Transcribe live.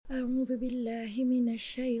أعوذ بالله من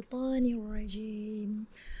الشيطان الرجيم.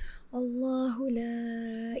 الله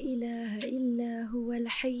لا إله إلا هو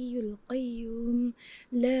الحي القيوم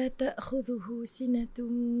لا تأخذه سنة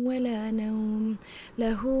ولا نوم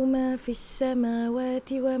له ما في السماوات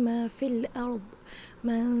وما في الأرض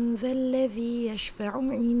من ذا الذي يشفع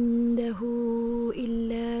عنده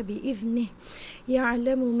إلا بإذنه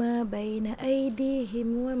يعلم ما بين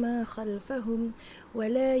أيديهم وما خلفهم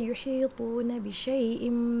ولا يحيطون بشيء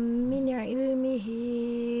من علمه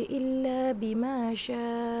إلا بما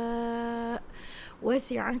شاء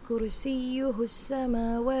وسع كرسيه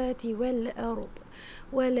السماوات والأرض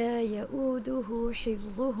ولا يؤوده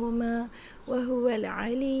حفظهما وهو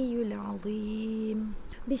العلي العظيم.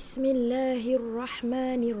 بسم الله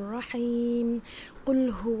الرحمن الرحيم. قل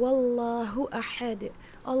هو الله أحد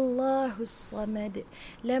الله الصمد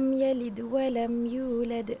لم يلد ولم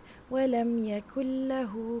يولد ولم يكن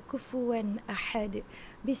له كفوا أحد.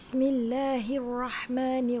 بسم الله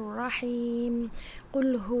الرحمن الرحيم.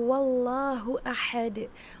 قل هو الله أحد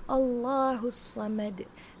الله الصمد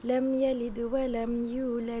لم يلد ولم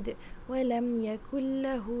يولد ولم يكن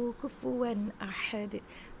له كفوا أحد.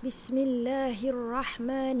 بسم الله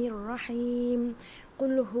الرحمن الرحيم.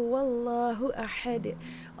 قل هو الله أحد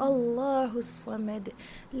الله الصمد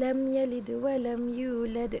لم يلد ولم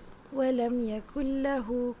يولد ولم يكن له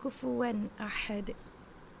كفوا أحد.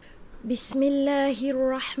 بسم الله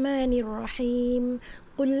الرحمن الرحيم.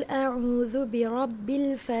 قل أعوذ برب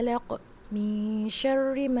الفلق من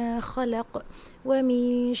شر ما خلق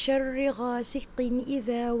ومن شر غاسق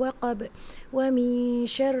إذا وقب ومن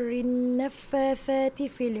شر النفاثات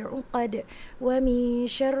في العقد ومن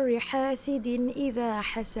شر حاسد إذا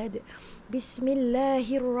حسد. بسم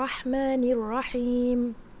الله الرحمن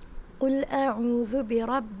الرحيم. قل أعوذ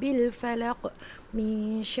برب الفلق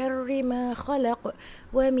من شر ما خلق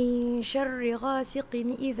ومن شر غاسق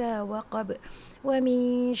إذا وقب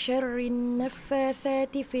ومن شر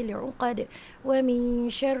النفاثات في العقد ومن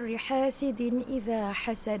شر حاسد إذا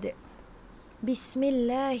حسد. بسم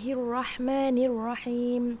الله الرحمن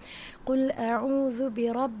الرحيم. قل أعوذ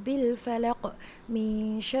برب الفلق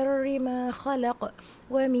من شر ما خلق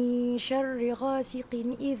ومن شر غاسق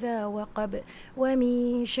إذا وقب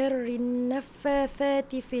ومن شر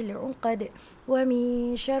النفاثات في العقد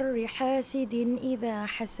ومن شر حاسد إذا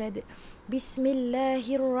حسد. بسم الله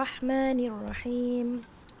الرحمن الرحيم.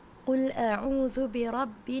 قل أعوذ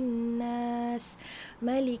برب الناس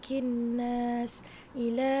ملك الناس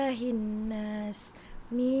إله الناس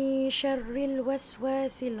من شر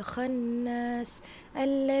الوسواس الخناس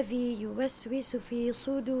الذي يوسوس في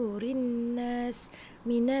صدور الناس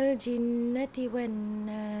من الجنة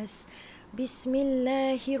والناس. بسم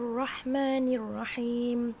الله الرحمن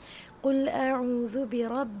الرحيم. قل أعوذ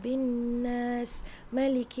برب الناس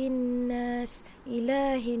ملك الناس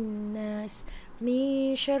إله الناس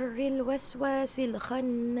من شر الوسواس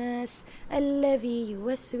الخناس الذي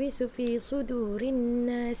يوسوس في صدور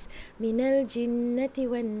الناس من الجنة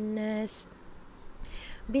والناس.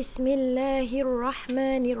 بسم الله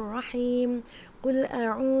الرحمن الرحيم. قل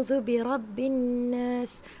أعوذ برب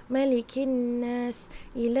الناس ملك الناس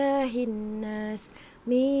إله الناس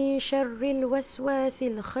من شر الوسواس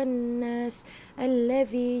الخناس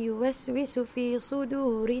الذي يوسوس في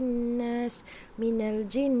صدور الناس من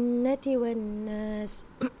الجنة والناس.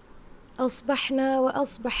 أصبحنا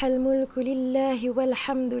وأصبح الملك لله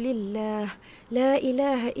والحمد لله لا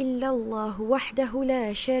إله إلا الله وحده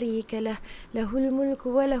لا شريك له له الملك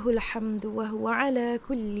وله الحمد وهو على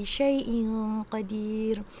كل شيء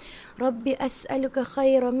قدير. رب أسألك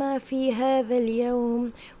خير ما في هذا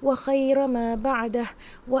اليوم وخير ما بعده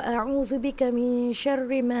وأعوذ بك من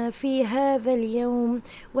شر ما في هذا اليوم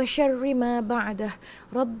وشر ما بعده.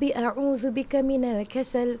 رب أعوذ بك من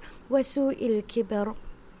الكسل وسوء الكبر.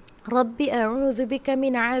 رب أعوذ بك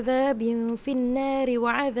من عذاب في النار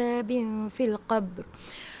وعذاب في القبر.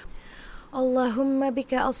 اللهم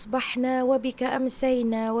بك أصبحنا وبك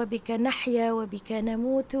أمسينا وبك نحيا وبك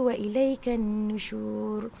نموت وإليك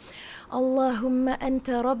النشور. اللهم أنت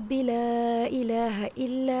ربي لا إله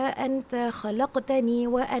إلا أنت خلقتني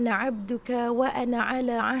وأنا عبدك وأنا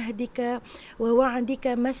على عهدك ووعدك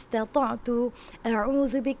ما استطعت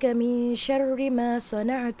أعوذ بك من شر ما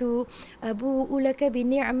صنعت أبوء لك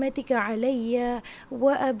بنعمتك علي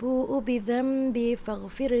وأبوء بذنبي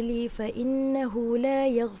فاغفر لي فإنه لا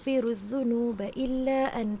يغفر الذنوب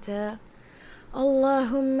إلا أنت.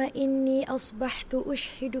 اللهم إني أصبحت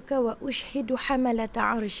أشهدك وأشهد حملة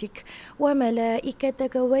عرشك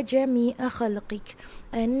وملائكتك وجميع خلقك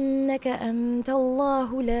أنك أنت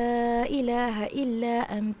الله لا إله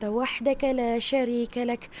إلا أنت وحدك لا شريك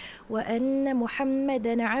لك وأن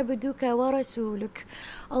محمدا عبدك ورسولك.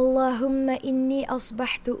 اللهم إني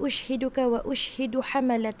أصبحت أشهدك وأشهد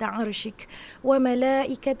حملة عرشك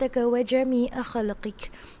وملائكتك وجميع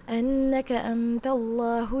خلقك أنك أنت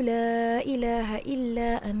الله لا إله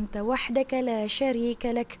إلا أنت وحدك لا شريك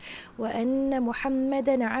لك وأن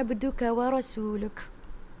محمدا عبدك ورسولك.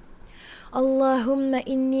 اللهم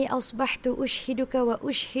إني أصبحت أشهدك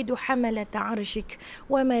وأشهد حملة عرشك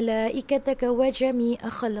وملائكتك وجميع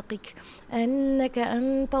خلقك أنك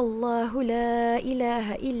أنت الله لا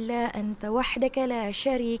إله إلا أنت وحدك لا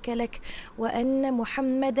شريك لك وأن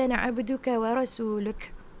محمدا عبدك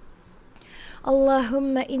ورسولك.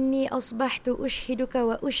 اللهم إني أصبحت أشهدك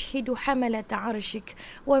وأشهد حملة عرشك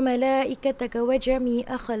وملائكتك وجميع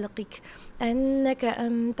خلقك أنك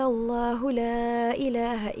أنت الله لا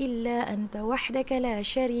إله إلا أنت وحدك لا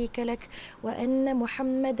شريك لك وأن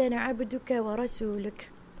محمدا عبدك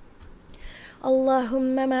ورسولك.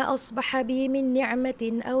 اللهم ما أصبح بي من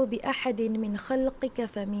نعمة أو بأحد من خلقك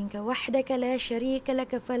فمنك وحدك لا شريك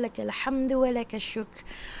لك فلك الحمد ولك الشكر.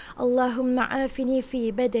 اللهم عافني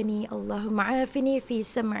في بدني، اللهم عافني في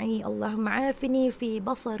سمعي، اللهم عافني في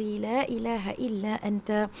بصري، لا إله إلا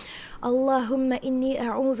أنت. اللهم إني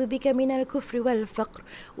أعوذ بك من الكفر والفقر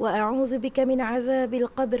وأعوذ بك من عذاب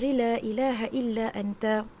القبر، لا إله إلا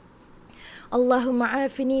أنت. اللهم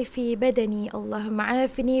عافني في بدني، اللهم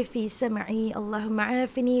عافني في سمعي، اللهم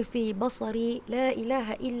عافني في بصري، لا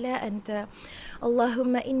إله إلا أنت.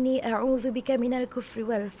 اللهم إني أعوذ بك من الكفر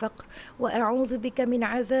والفقر وأعوذ بك من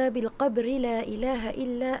عذاب القبر، لا إله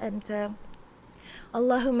إلا أنت.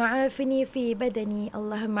 اللهم عافني في بدني،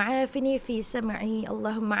 اللهم عافني في سمعي،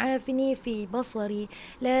 اللهم عافني في بصري،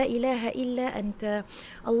 لا إله إلا أنت.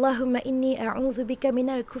 اللهم إني أعوذ بك من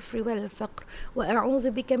الكفر والفقر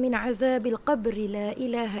وأعوذ بك من عذاب القبر، لا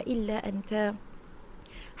إله إلا أنت.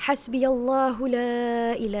 حسبي الله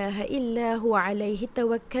لا إله إلا هو عليه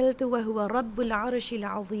توكلت وهو رب العرش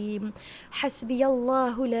العظيم. حسبي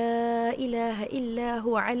الله لا إله إلا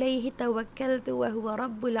هو عليه توكلت وهو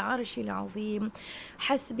رب العرش العظيم.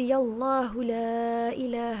 حسبي الله لا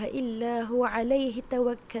إله إلا هو عليه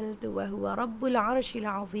توكلت وهو رب العرش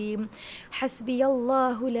العظيم. حسبي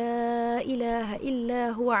الله لا إله إلا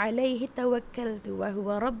هو عليه توكلت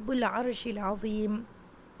وهو رب العرش العظيم.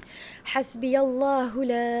 حسبي الله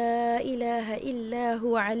لا إله إلا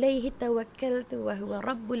هو عليه توكلت وهو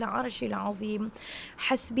رب العرش العظيم.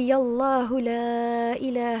 حسبي الله لا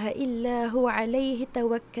إله إلا هو عليه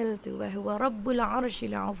توكلت وهو رب العرش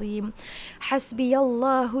العظيم. حسبي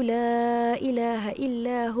الله لا إله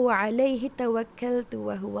إلا هو عليه توكلت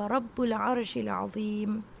وهو رب العرش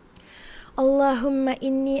العظيم. اللهم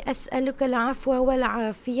إني أسألك العفو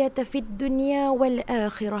والعافية في الدنيا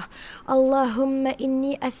والآخرة. اللهم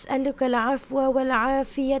إني أسألك العفو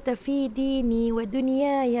والعافية في ديني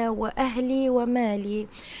ودنياي وأهلي ومالي.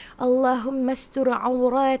 اللهم استر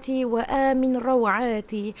عوراتي وآمن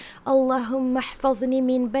روعاتي. اللهم احفظني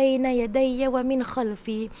من بين يدي ومن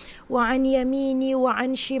خلفي وعن يميني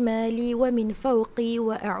وعن شمالي ومن فوقي،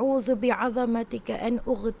 وأعوذ بعظمتك أن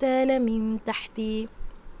أغتال من تحتي.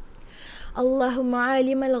 اللهم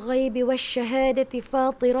عالم الغيب والشهادة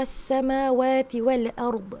فاطر السماوات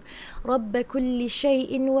والأرض رب كل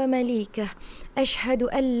شيء ومليكه، أشهد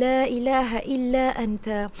أن لا إله إلا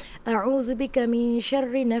أنت. أعوذ بك من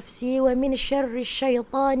شر نفسي ومن شر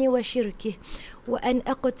الشيطان وشركه، وأن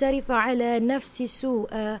أقترف على نفسي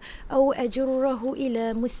سوءا أو أجره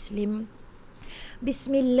إلى مسلم.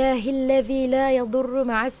 بسم الله الذي لا يضر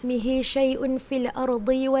مع اسمه شيء في الأرض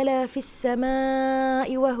ولا في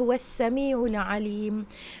السماء وهو السميع العليم.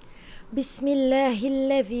 بسم الله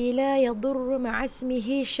الذي لا يضر مع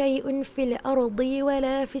اسمه شيء في الأرض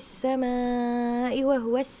ولا في السماء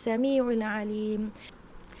وهو السميع العليم.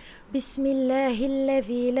 بسم الله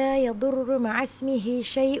الذي لا يضر مع اسمه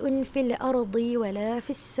شيء في الأرض ولا في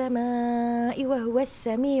السماء وهو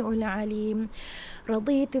السميع العليم.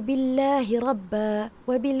 رضيت بالله ربا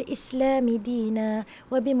وبالإسلام دينا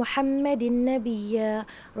وبمحمد نبيا.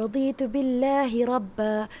 رضيت بالله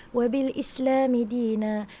ربا وبالإسلام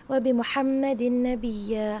دينا وبمحمد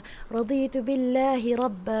نبيا. رضيت بالله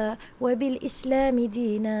ربا وبالإسلام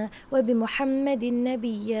دينا وبمحمد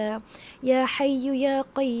نبيا. يا حي يا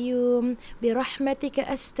قيوم برحمتك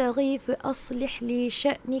أستغيث، أصلح لي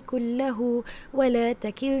شأني كله ولا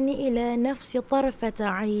تكلني إلى نفسي طرفة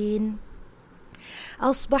عين.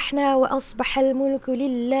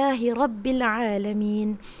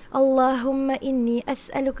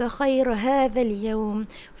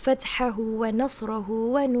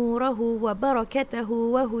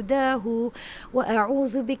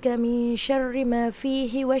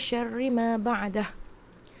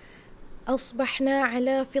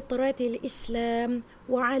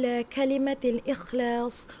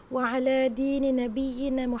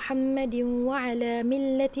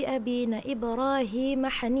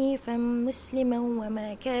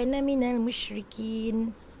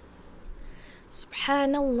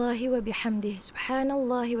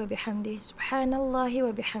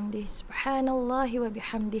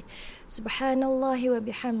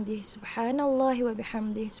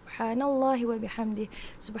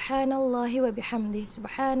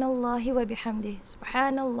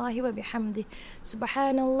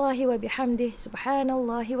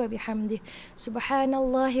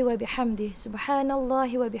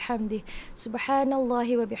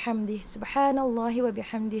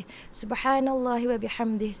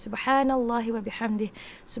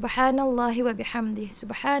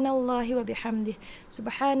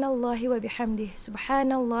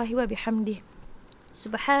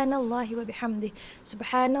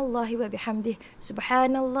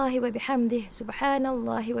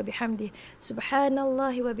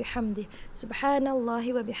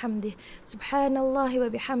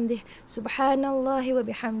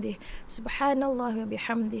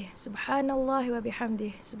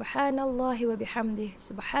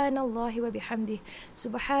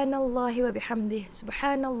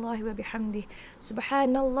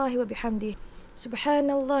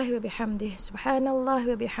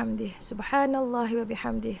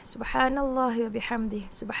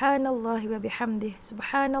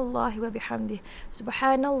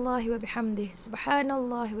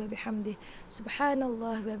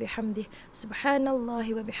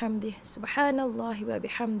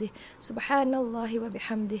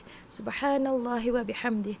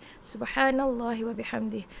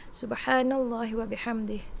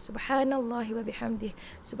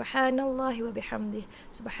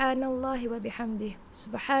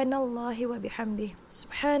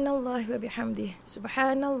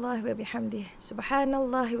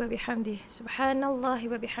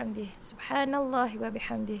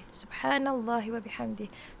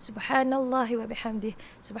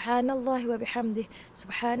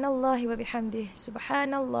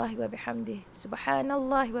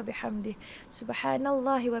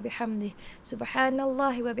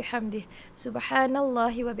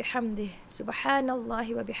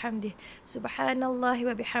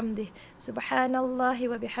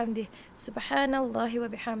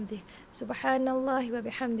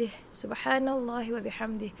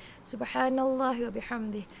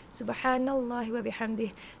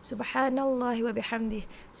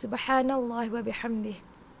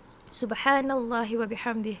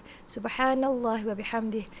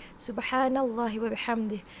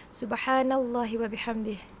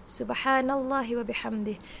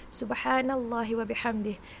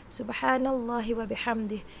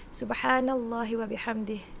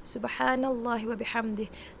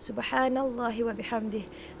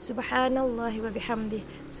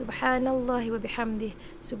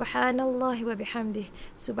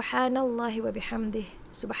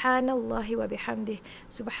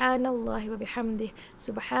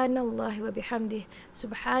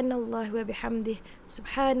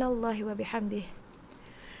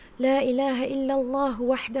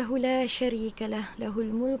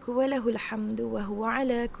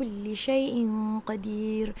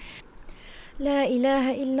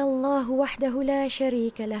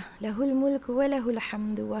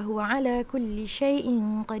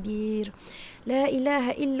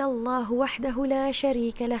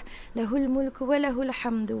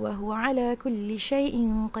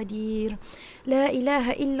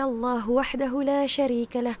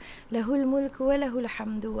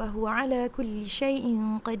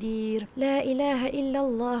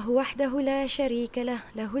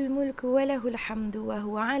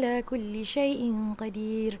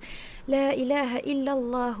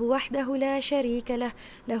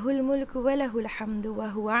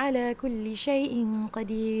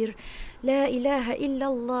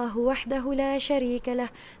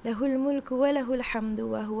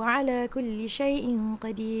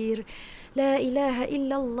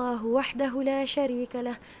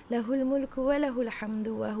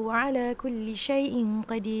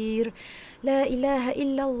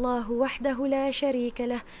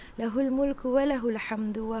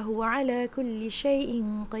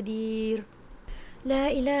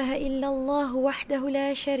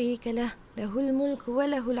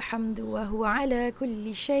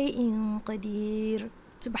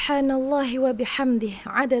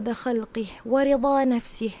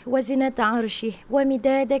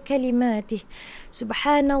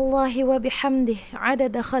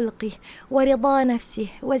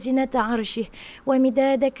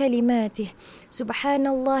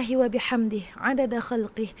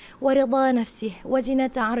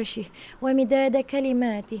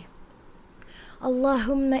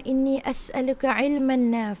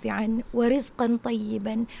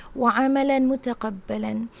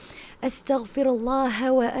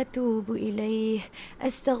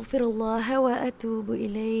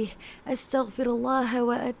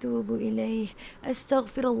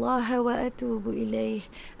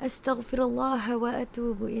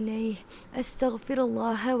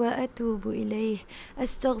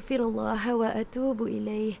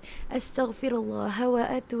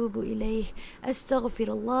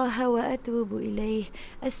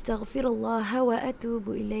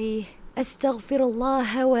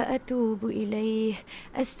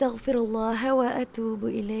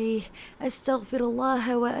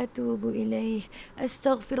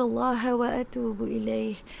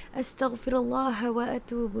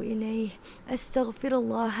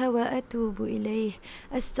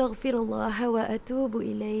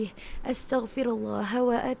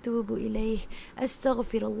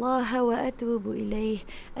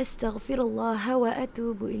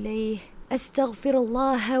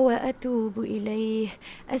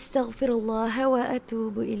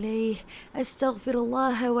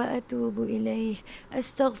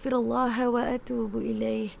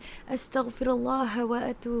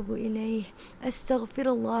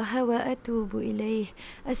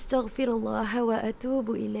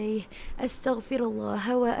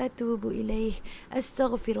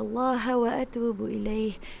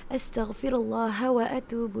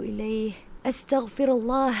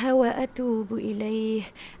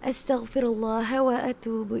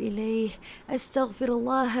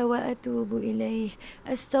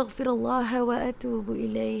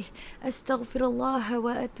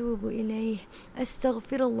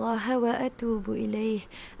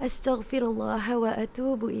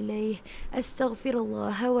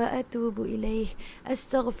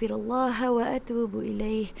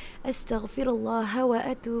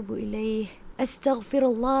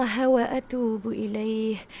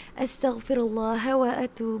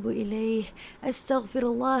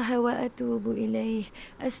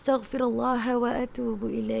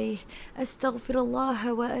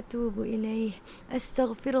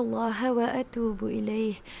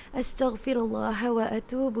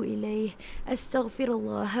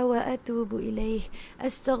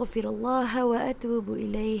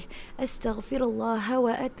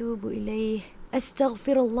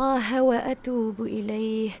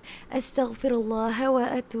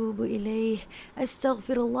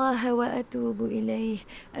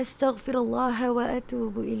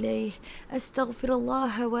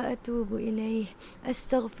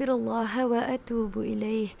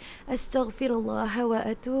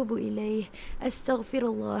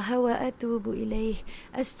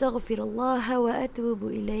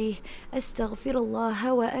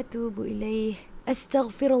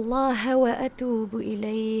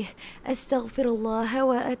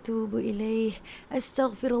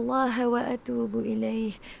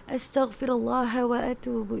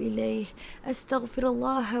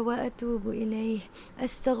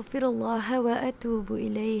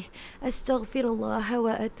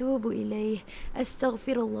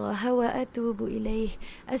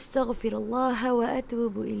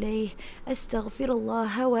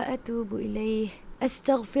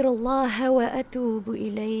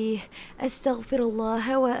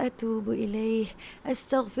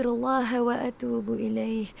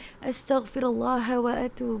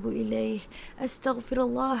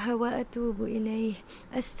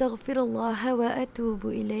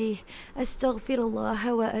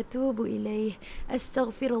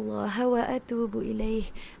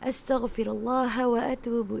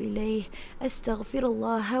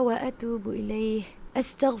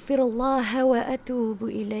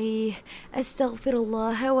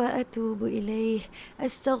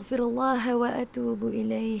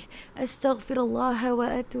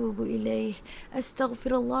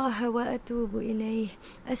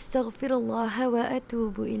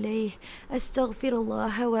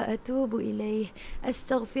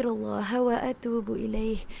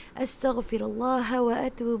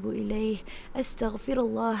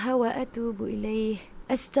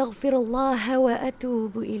 أستغفر الله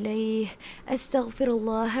وأتوب إليه أستغفر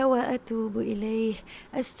الله وأتوب إليه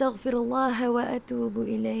أستغفر الله وأتوب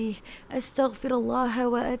إليه أستغفر الله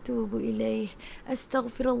وأتوب إليه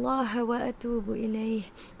أستغفر الله وأتوب إليه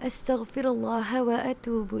أستغفر الله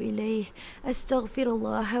وأتوب إليه أستغفر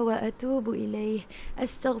الله وأتوب إليه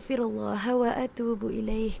أستغفر الله وأتوب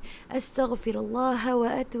إليه أستغفر الله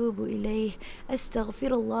وأتوب إليه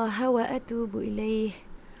أستغفر الله وأتوب إليه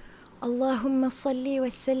اللهم صل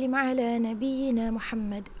وسلم على نبينا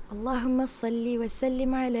محمد اللهم صل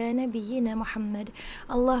وسلم على نبينا محمد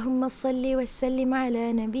اللهم صل وسلم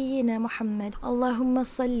على نبينا محمد اللهم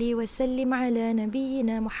صل وسلم على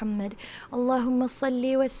نبينا محمد اللهم صل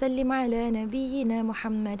وسلم على نبينا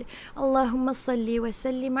محمد اللهم صل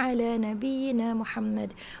وسلم على نبينا محمد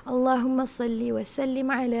اللهم صل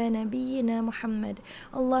وسلم على نبينا محمد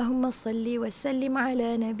اللهم صل وسلم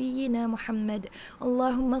على نبينا محمد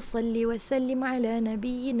اللهم صل وسلم على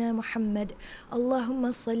نبينا محمد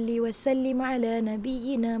اللهم صل وسلم على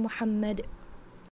نبينا محمد